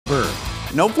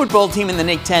Guilford. No football team in the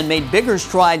NIC-10 made bigger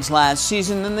strides last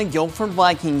season than the Guilford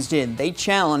Vikings did. They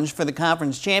challenged for the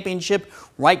conference championship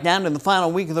right down to the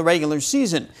final week of the regular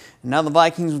season. And now the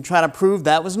Vikings will try to prove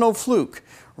that was no fluke.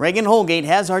 Reagan Holgate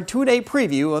has our two-day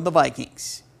preview of the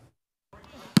Vikings.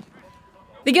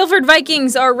 The Guilford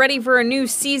Vikings are ready for a new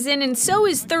season, and so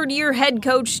is third-year head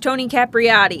coach Tony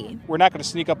Capriotti. We're not going to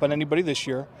sneak up on anybody this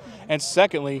year. And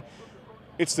secondly,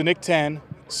 it's the NIC-10.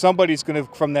 Somebody's going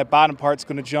to, from that bottom part's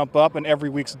going to jump up, and every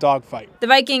week's a dogfight. The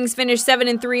Vikings finished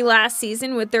 7-3 last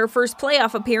season with their first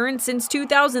playoff appearance since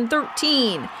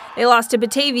 2013. They lost to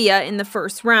Batavia in the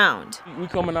first round. We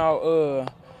coming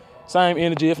out same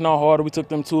energy, if not harder. We took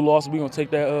them 2 losses. We're going to take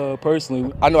that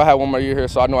personally. I know I have one more year here,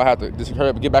 so I know I have to just hurry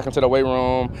up, get back into the weight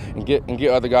room and get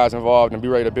other guys involved and be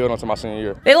ready to build onto my senior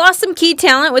year. They lost some key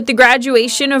talent with the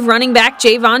graduation of running back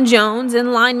Javon Jones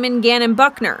and lineman Gannon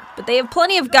Buckner, but they have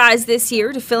plenty of guys this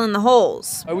year to fill in the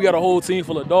holes. We got a whole team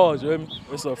full of dogs. You know what I mean?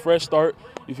 It's a fresh start.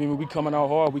 You feel me? We coming out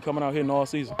hard. We coming out hitting all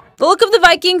season. The look of the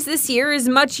Vikings this year is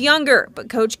much younger, but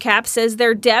Coach Cap says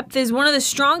their depth is one of the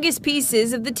strongest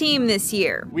pieces of the team this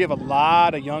year. We have a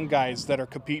lot of young guys that are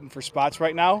competing for spots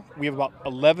right now. We have about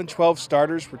 11, 12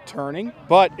 starters returning,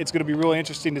 but it's going to be really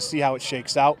interesting to see how it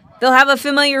shakes out. They'll have a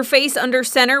familiar face under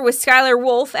center with Skylar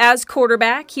Wolf as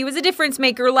quarterback. He was a difference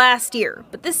maker last year,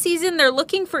 but this season they're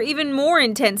looking for even more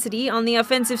intensity on the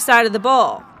offensive side of the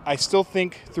ball. I still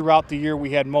think throughout the year we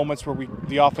had moments where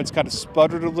the offense kind of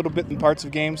sputtered a little bit in parts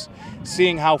of games.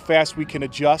 Seeing how fast we can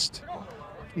adjust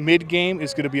mid-game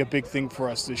is going to be a big thing for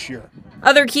us this year.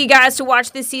 Other key guys to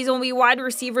watch this season will be wide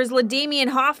receivers LaDamian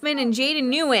Hoffman and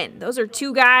Jaden Nguyen. Those are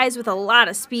 2 guys with a lot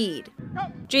of speed.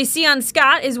 Jayceon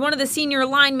Scott is one of the senior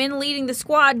linemen leading the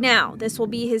squad now. This will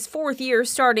be his 4th year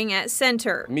starting at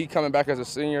center. Me coming back as a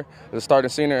senior, as a starting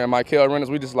senior, and Michael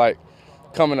Reynolds, we just like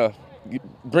coming to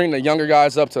bring the younger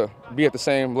guys up to be at the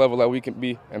same level that we can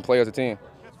be and play as a team.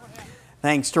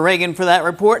 Thanks to Reagan for that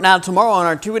report. Now tomorrow on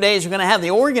our 2-a-days, we're going to have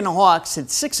the Oregon Hawks at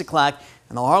 6 o'clock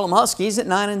and the Harlem Huskies at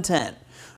 9 and 10.